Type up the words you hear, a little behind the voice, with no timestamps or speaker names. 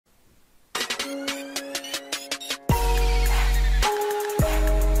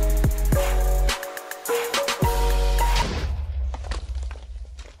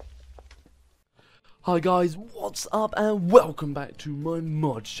Hi guys, what's up and welcome back to my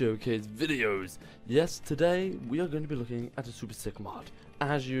mod showcase videos. Yes, today we are going to be looking at a super sick mod,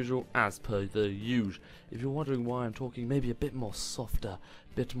 as usual, as per the usual. If you're wondering why I'm talking maybe a bit more softer,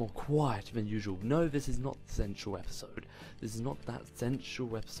 a bit more quiet than usual, no, this is not the sensual episode. This is not that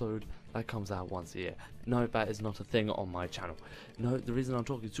sensual episode that comes out once a year. No, that is not a thing on my channel. No, the reason I'm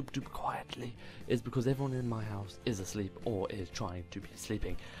talking super duper quietly is because everyone in my house is asleep or is trying to be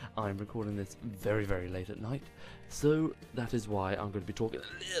sleeping. I'm recording this very late at night, so that is why I'm going to be talking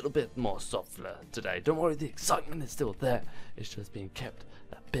a little bit more softly today. Don't worry, the excitement is still there. It's just being kept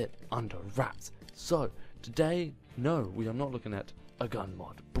a bit under wraps. So today, no, we are not looking at a gun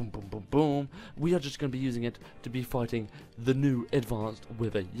mod. Boom, boom, boom, boom. We are just going to be using it to be fighting the new advanced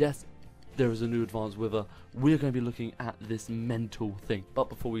WITHER. Yes, there is a new advanced WITHER. We're going to be looking at this mental thing. But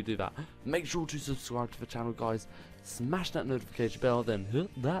before we do that, make sure to subscribe to the channel, guys. Smash that notification bell, then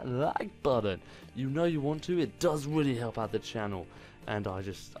hit that like button. You know you want to. It does really help out the channel, and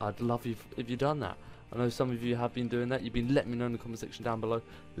I'd love you if you've done that. I know some of you have been doing that. You've been letting me know in the comment section down below.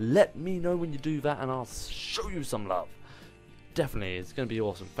 Let me know when you do that, and I'll show you some love. Definitely, it's going to be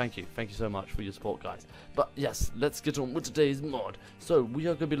awesome. Thank you so much for your support, guys. But yes, let's get on with today's mod. So we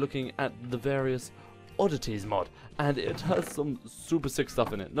are going to be looking at the Various Oddities mod, and it has some super sick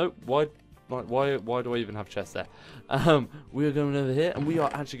stuff in it. Nope, why do I even have chests there? We are going over here, and we are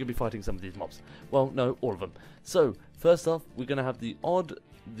actually going to be fighting some of these mobs. Well, no, all of them. So first off, we're going to have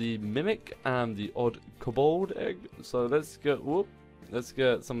the mimic and the odd kobold egg. So let's get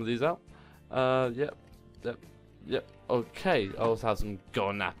some of these out. Yep. Okay, I also have some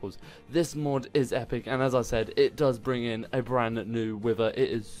golden apples. This mod is epic, and as I said, it does bring in a brand new WITHER. It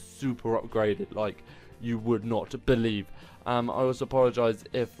is super upgraded, like you would not believe. I also apologize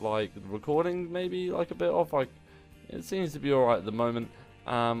if like the recording maybe like a bit off. Like it seems to be alright at the moment.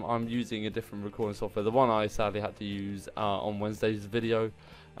 I'm using a different recording software. The one I sadly had to use on Wednesday's video.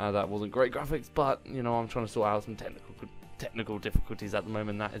 That wasn't great graphics, but you know I'm trying to sort out some technical difficulties at the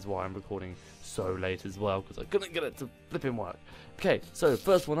moment. That is why I'm recording so late as well, because I couldn't get it to flipping work. Okay, so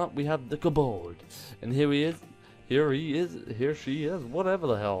first one up we have the kobold, and here she is, whatever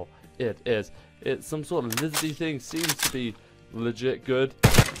the hell it is. It's some sort of lizardy thing, seems to be legit good.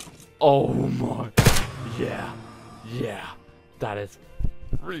 Oh my, yeah, that is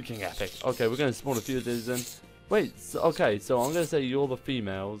freaking epic. Okay, we're going to spawn a few of these in. Wait, okay, so I'm going to say you're the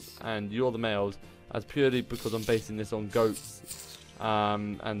females and you're the males, as purely because I'm basing this on goats,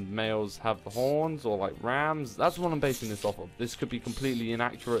 and males have the horns, or like rams. That's what I'm basing this off of. This could be completely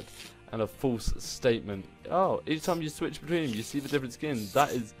inaccurate and a false statement. Oh, each time you switch between them, you see the different skins.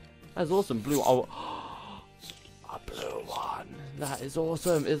 That's awesome. Blue. Oh, a blue one. That is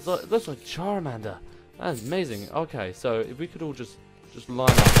awesome. It looks like Charmander. That is amazing. Okay, so if we could all just line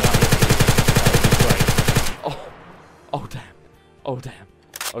up, that would be great. Oh damn.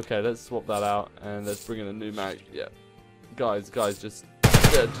 Okay, let's swap that out and let's bring in a new mag. Yeah, guys, just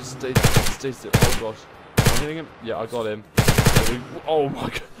stay still. Oh gosh, am I hitting him? Yeah, I got him. Oh my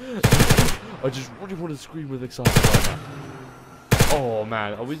god, I just really want to scream with excitement right now. Oh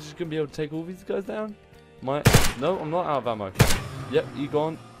man, are we just gonna be able to take all these guys down? No, I'm not out of ammo. Yep,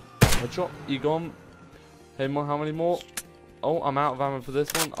 Egon. Headshot. Egon. Hey, how many more? Oh, I'm out of ammo for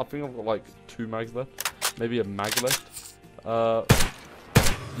this one. I think I've got like 2 mags left. Maybe a mag left.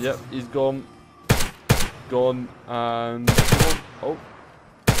 Yep, he's gone, and oh,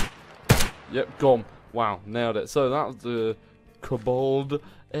 yep, gone. Wow, nailed it. So that was the kobold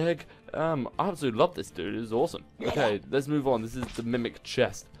egg. I absolutely love this dude. It's awesome. Okay, let's move on. This is the mimic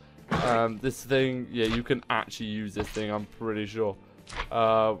chest. This thing, yeah, you can actually use this thing. I'm pretty sure.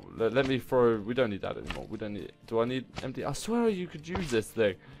 Let me throw. We don't need that anymore. We don't need it. Do I need empty? I swear you could use this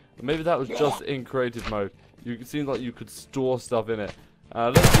thing. Maybe that was just in creative mode. It seems like you could store stuff in it.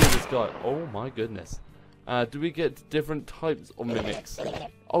 Let's see this guy. Oh my goodness. Do we get different types of mimics?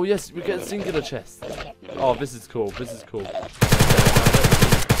 Oh yes, we get singular chests. Oh, this is cool. Okay,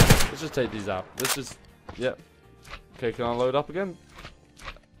 let's just take these out. Yep. Okay, can I load up again?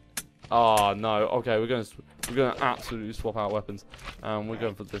 Oh no. Okay, we're gonna absolutely swap out weapons. We're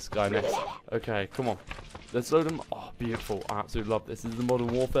going for this guy next. Okay, come on. Let's load them. Oh, beautiful. I absolutely love this. This is the Modern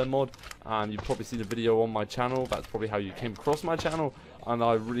Warfare mod. You've probably seen a video on my channel. That's probably how you came across my channel. And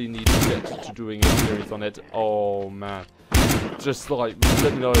I really need to get to doing a series on it. Oh, man. Just like,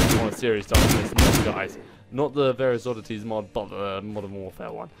 let me know if you want a series done on this mod, guys. Not the Various Oddities mod, but the Modern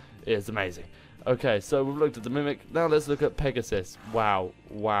Warfare one. It's amazing. Okay, so we've looked at the Mimic. Now let's look at Pegasus. Wow.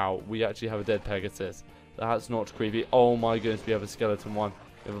 We actually have a dead Pegasus. That's not creepy. Oh, my goodness. We have a skeleton one.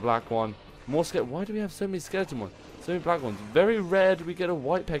 We have a black one. More skeleton. Why do we have so many skeleton ones? So many black ones. Very rare do we get a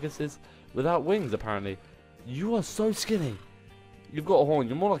white Pegasus. without wings, apparently. You are so skinny. You've got a horn.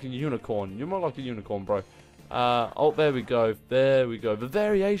 You're more like a unicorn. You're more like a unicorn, bro. Oh, there we go. There we go. The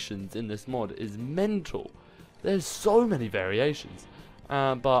variations in this mod is mental. There's so many variations.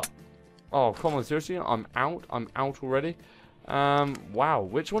 But, oh, come on, seriously? I'm out. I'm out already. Wow.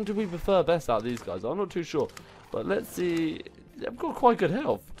 Which one do we prefer best out of these guys? I'm not too sure. But let's see. They've got quite good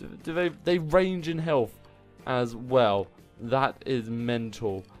health. They range in health as well. That is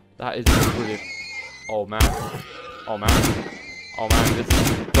mental. That is brilliant. Oh, man. Oh, man. Oh, man.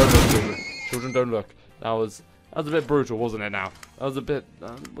 Don't look, children. Children, don't look. That was a bit brutal, wasn't it now? That was a bit...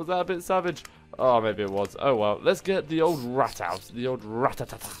 was that a bit savage? Oh, maybe it was. Oh, well. Let's get the old rat out. The old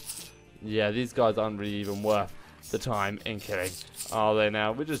ratatata. Yeah, these guys aren't really even worth the time in killing, are they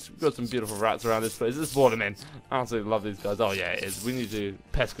now? We've got some beautiful rats around this place. Let's spawn them in. I absolutely love these guys. Oh, yeah, it is. We need to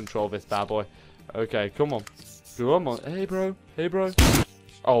pest control this bad boy. Okay, come on. Come on. Hey, bro. Hey, bro.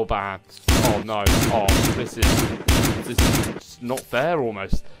 Oh, bad. Oh, no. Oh, this is not fair,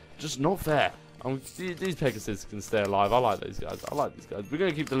 almost. Just not fair. These Pegasus can stay alive. I like these guys. I like these guys. We're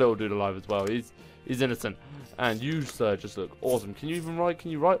going to keep the little dude alive as well. He's innocent. And you, sir, just look awesome. Can you even ride?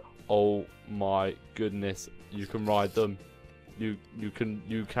 Can you ride? Oh, my goodness. You can ride them. You can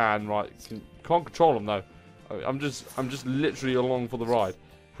ride. Can't control them, though. I'm just literally along for the ride.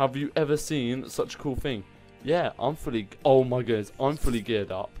 Have you ever seen such a cool thing? Yeah, I'm fully... Oh, my goodness. I'm fully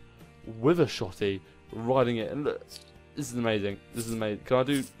geared up with a shotty, riding it. And look, this is amazing. This is amazing. Can I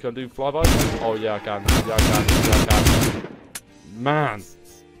do flyby? Oh, yeah, I can. Yeah, I can. Yeah, I can. Man.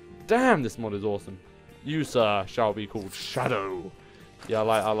 Damn, this mod is awesome. You, sir, shall be called Shadow. Yeah,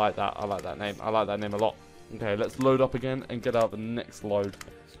 I like that. I like that name. I like that name a lot. Okay, let's load up again and get out the next load.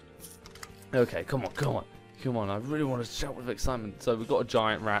 Okay, come on, come on. Come on, I really want to shout with excitement. So we've got a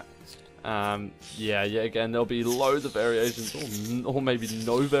giant rat. Yeah, again, there'll be loads of variations, or maybe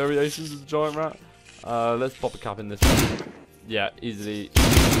no variations of the giant rat. Let's pop a cap in this one. Yeah, easily.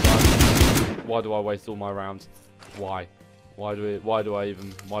 Why do I waste all my rounds? Why? Why do I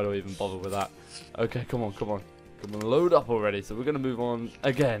even bother with that? Okay, come on, load up already. So we're gonna move on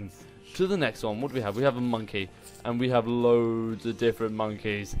again to the next one. What do we have? We have a monkey, and we have loads of different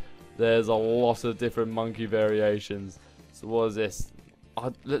monkeys. There's a lot of different monkey variations. So what is this?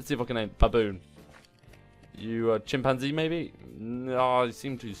 Let's see if I can name baboon. You chimpanzee maybe? No, you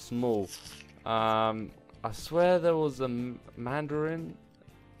seem too small. I swear there was a mandarin.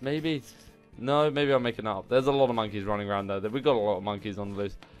 Maybe. No, maybe I'm making that up. There's a lot of monkeys running around there. We've got a lot of monkeys on the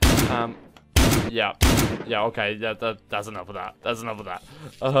loose. Yeah, okay, yeah, that's enough of that. That's enough of that.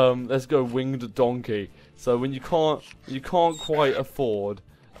 Let's go winged donkey. So when you can't quite afford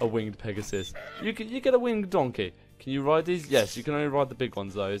a winged Pegasus, you get a winged donkey. Can you ride these? Yes, you can only ride the big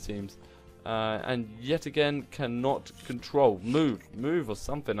ones though, it seems. And yet again, cannot control. Move or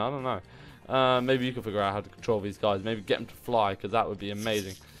something, I don't know. Maybe you can figure out how to control these guys. Maybe get them to fly, because that would be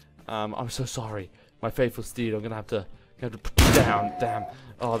amazing. I'm so sorry. My faithful steed, I'm going to have to put you down. Damn.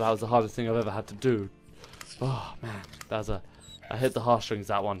 Oh, that was the hardest thing I've ever had to do. Oh, man. I hit the heartstrings,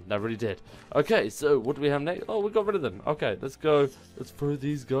 that one. That really did. Okay, so what do we have next? Oh, we got rid of them. Okay, let's go. Let's throw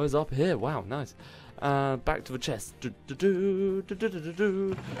these guys up here. Wow, nice. Back to the chest.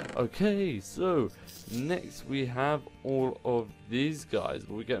 Okay, so next we have all of these guys.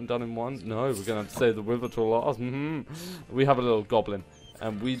 Will we get them done in one? No, we're going to have to save the wither till last. We have a little goblin,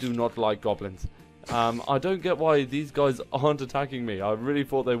 and we do not like goblins. I don't get why these guys aren't attacking me. I really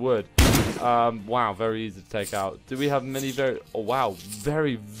thought they would. Wow, very easy to take out. Do we have many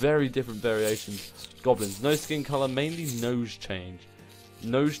very, very different variations? Goblins. No skin color, mainly nose change.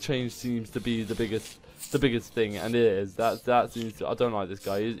 Nose change seems to be the biggest thing, and it is. That seems to, I don't like this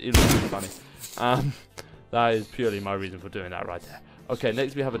guy. He looks funny. That is purely my reason for doing that right there. Okay,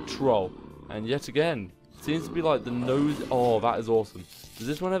 next we have a troll, and yet again, seems to be like the nose. Oh, that is awesome. Does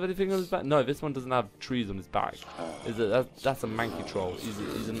this one have anything on his back? No, this one doesn't have trees on his back. That's a manky troll.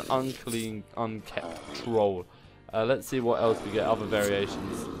 He's an unclean, unkept troll. Let's see what else we get. Other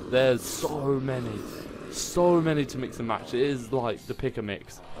variations. There's so many to mix and match. It is like the pick a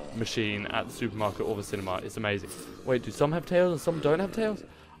mix machine at the supermarket or the cinema. It's amazing. Wait, do some have tails and some don't have tails?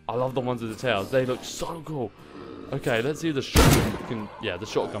 I love the ones with the tails. They look so cool. Okay, let's see if the shotgun can... Yeah, the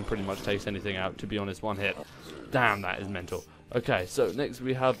shotgun pretty much takes anything out, to be honest, one hit. Damn, that is mental. Okay, so next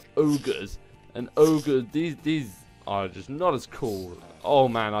we have ogres. And ogres, these are just not as cool. Oh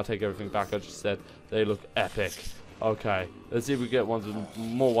man, I take everything back I just said. They look epic. Okay, let's see if we get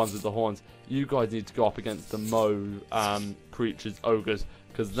more ones with the horns. You guys need to go up against the creatures, ogres,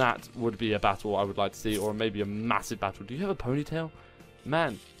 because that would be a battle I would like to see, or maybe a massive battle. Do you have a ponytail?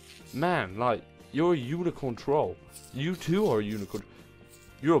 Man, like, you're a unicorn troll. You too are a unicorn.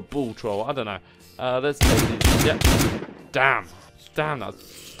 You're a bull troll. I don't know. Let's take these. Yep. Damn.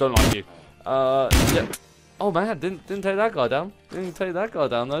 That's don't like you. Yep. Oh man, didn't take that guy down. Didn't take that guy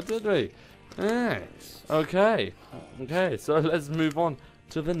down though, did we? Hey. Okay. So let's move on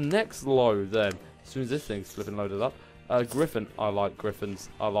to the next load then. As soon as this thing's flipping loaded up. Griffin. I like griffins.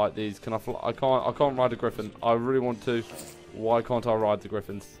 I like these. Can I fly? I can't ride a griffin. I really want to. Why can't I ride the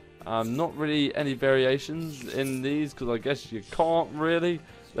griffins? Not really any variations in these because I guess you can't really.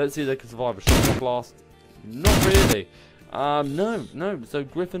 Let's see if they can survive a shotgun blast. Not really. No. So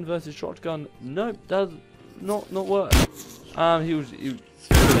Griffin versus shotgun. Nope, does not work. He was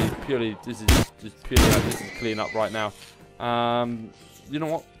purely. This is just purely. This is clean up right now. You know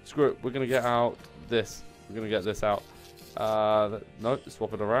what? Screw it. We're gonna get out this. We're gonna get this out. No,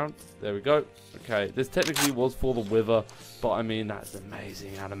 swap it around. There we go. Okay, this technically was for the Wither, but I mean that's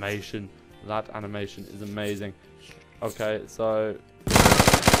amazing animation. That animation is amazing. Okay, so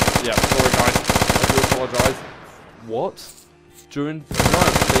yeah, sorry guys, I do apologise. What? During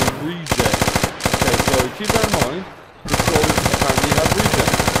night they regen. Okay, so keep that in mind. The trolls apparently have regen.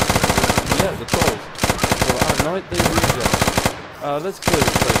 Yeah, the trolls. So at night they regen. Let's clear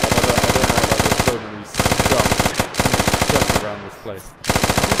this place up. I don't know about this so many stuff around this place.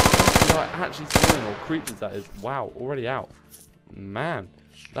 Like actually spawning or creatures that is. Wow, already out. Man,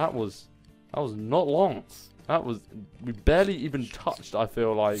 that was not long. We barely even touched, I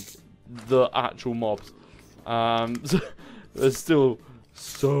feel like, the actual mobs. There's still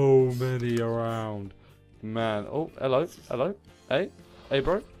so many around. Man. Oh, hello. Hey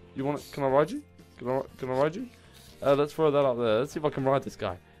bro. Can I ride you? Can I ride you? Let's throw that up there. Let's see if I can ride this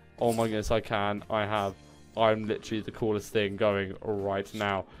guy. Oh my goodness, I can. I'm literally the coolest thing going right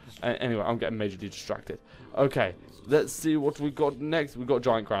now. Anyway, I'm getting majorly distracted. Okay, let's see what we got next. We've got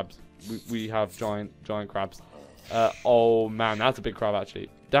giant crabs. We have giant crabs. Oh man, that's a big crab actually.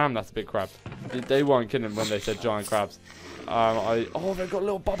 Damn, that's a big crab. They weren't kidding when they said giant crabs. Oh, they've got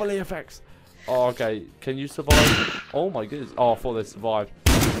little bubbly effects. Oh, okay, can you survive? Oh my goodness. Oh, I thought they survived.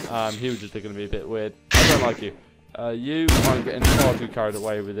 He was just looking at me a bit weird. I don't like you. I'm getting far too carried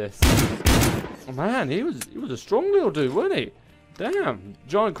away with this. Oh man, he was a strong little dude, wasn't he? Damn,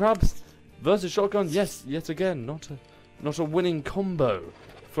 giant crabs versus shotgun. Yes, yet again, not a winning combo.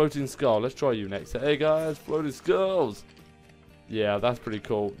 Floating skull. Let's try you next. Hey guys, floating skulls. Yeah, that's pretty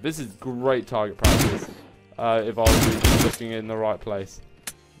cool. This is great target practice. If I was looking in the right place.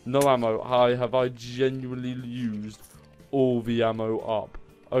 No ammo. I genuinely used all the ammo up.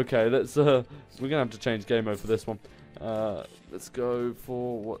 Okay, let's we're gonna have to change game mode for this one. Let's go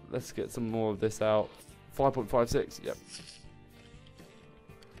for what? Let's get some more of this out. 5.56. Yep.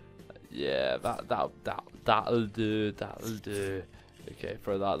 Yeah, that'll do. Okay,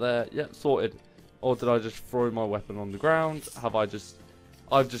 throw that there. Yep, sorted. Or did I just throw my weapon on the ground? I've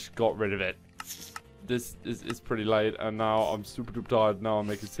just got rid of it. This is pretty late, and now I'm super duper tired. Now I'm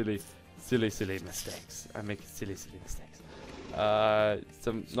making silly mistakes. I'm making silly mistakes.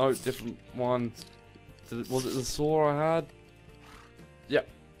 No, different one. Was it the saw I had? Yep.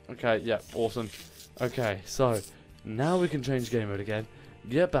 Okay, yep, awesome. Okay, so now we can change game mode again.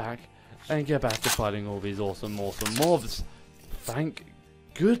 Get back to fighting all these awesome mobs. Thank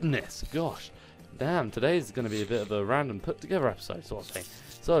goodness. Gosh. Damn, today's going to be a bit of a random put together episode sort of thing.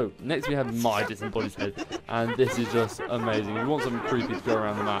 So, next we have my disembodied head, and this is just amazing. If you want something creepy to go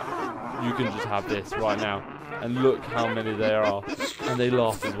around the map, you can just have this right now. And look how many there are. And they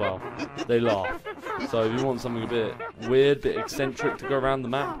laugh as well. They laugh. So if you want something a bit weird, a bit eccentric to go around the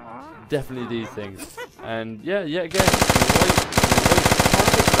map, definitely these things. And yeah, again, nothing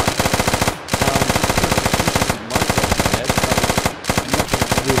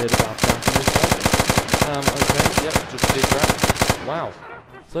weird about that in this one. Okay, yep, just big rat. Wow.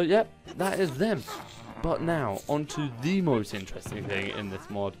 So yep, that is them. But now, on to the most interesting thing in this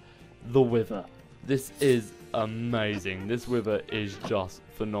mod, the Wither. This is amazing. This Wither is just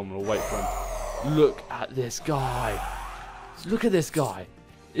phenomenal. Wait for him. Look at this guy. Look at this guy.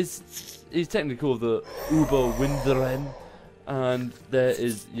 He's technically called the Überwinderin, and there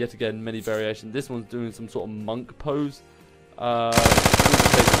is yet again many variations. This one's doing some sort of monk pose. And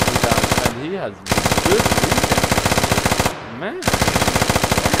he has good regen. Man.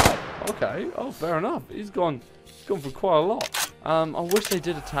 Wow. Okay. Oh, fair enough. He's gone for quite a lot. I wish they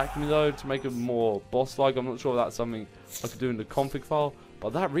did attack me though to make it more boss-like. I'm not sure if that's something I could do in the config file.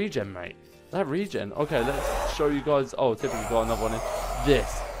 But that regen, mate. That regen. Okay, let's show you guys. Oh, typically got another one in.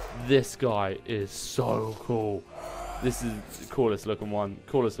 This guy is so cool. This is the coolest looking one.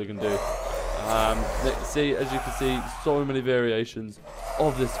 Coolest looking dude. Let's see, as you can see, so many variations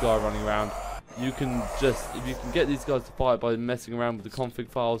of this guy running around. you can just, if you can get these guys to fight by messing around with the config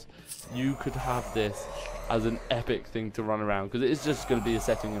files, you could have this as an epic thing to run around, because it's just going to be a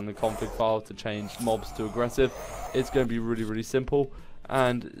setting in the config file to change mobs to aggressive. It's going to be really, really simple,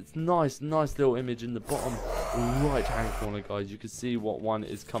 and it's nice little image in the bottom right hand corner, guys. You can see what one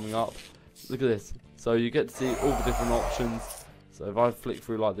is coming up. Look at this. So you get to see all the different options. So if I flick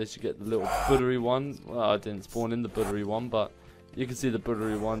through like this, you get the little buttery one. Well, I didn't spawn in the buttery one, but you can see the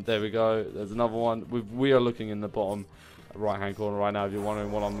buttery one. There we go. There's another one. We are looking in the bottom right hand corner right now, if you're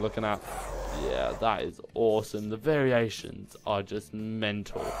wondering what I'm looking at. Yeah, that is awesome. The variations are just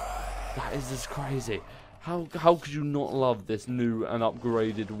mental. That is just crazy. How could you not love this new and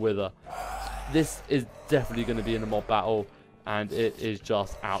upgraded Wither? This is definitely going to be in a mob battle, and it is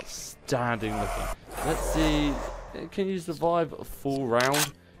just outstanding looking. Let's see. Can you survive a full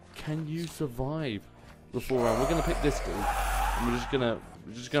round? Can you survive the full round? We're going to pick this dude, and we're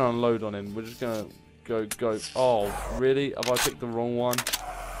just gonna unload on him. We're just gonna go. Oh, really? Have I picked the wrong one?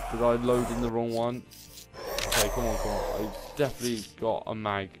 Did I load in the wrong one? Okay, come on. I definitely got a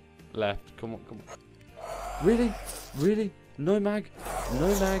mag left. Come on. Really? No mag?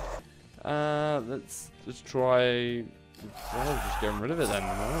 Let's just try. Well, just getting rid of it then.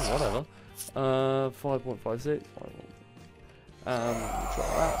 Oh, whatever. 5.56. We'll try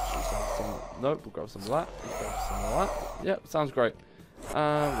that. Nope, we'll grab some of that. Yep, sounds great.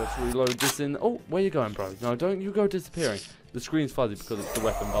 Let's reload this in. Oh, where you going, bro? No, don't you go disappearing. The screen's fuzzy because it's the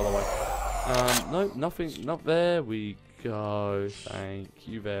weapon, by the way. No, nothing. Not there we go. Thank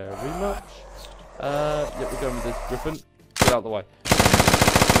you very much. Yep, we're going with this Griffin. Get out of the way.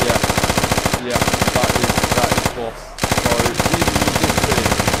 Yeah, that is boss. So, even with this thing,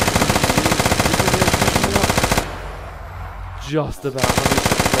 just about.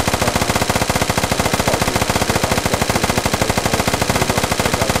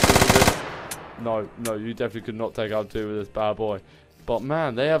 No, you definitely could not take out two with this bad boy. But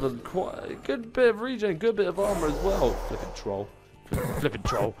man, they have a good bit of regen, good bit of armor as well. Flipping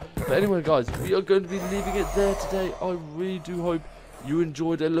troll. But anyway, guys, we are going to be leaving it there today. I really do hope you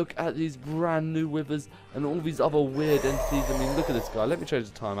enjoyed a look at these brand new withers and all these other weird entities. I mean, look at this guy. Let me change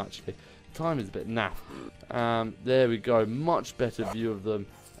the time, actually. The time is a bit naff. There we go. Much better view of them.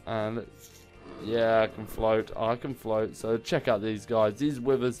 And yeah, I can float. So check out these guys. These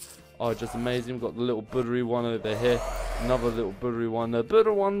withers are just amazing. We've got the little buttery one over here. Another little buttery one. A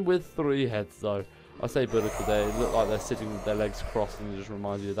butter one with 3 heads, though. I say butter because they look like they're sitting with their legs crossed, and it just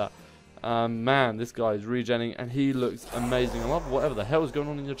reminds you of that. Man, this guy is regenning, and he looks amazing. I love whatever the hell is going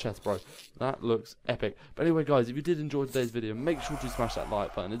on in your chest, bro. That looks epic. But anyway, guys, if you did enjoy today's video, make sure to smash that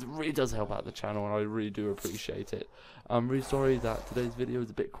like button. It really does help out the channel, and I really do appreciate it. I'm really sorry that today's video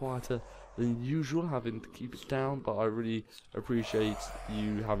is a bit quieter than usual, having to keep it down, but I really appreciate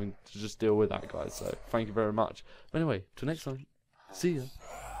you having to just deal with that, guys. So thank you very much. But anyway, till next time, see ya.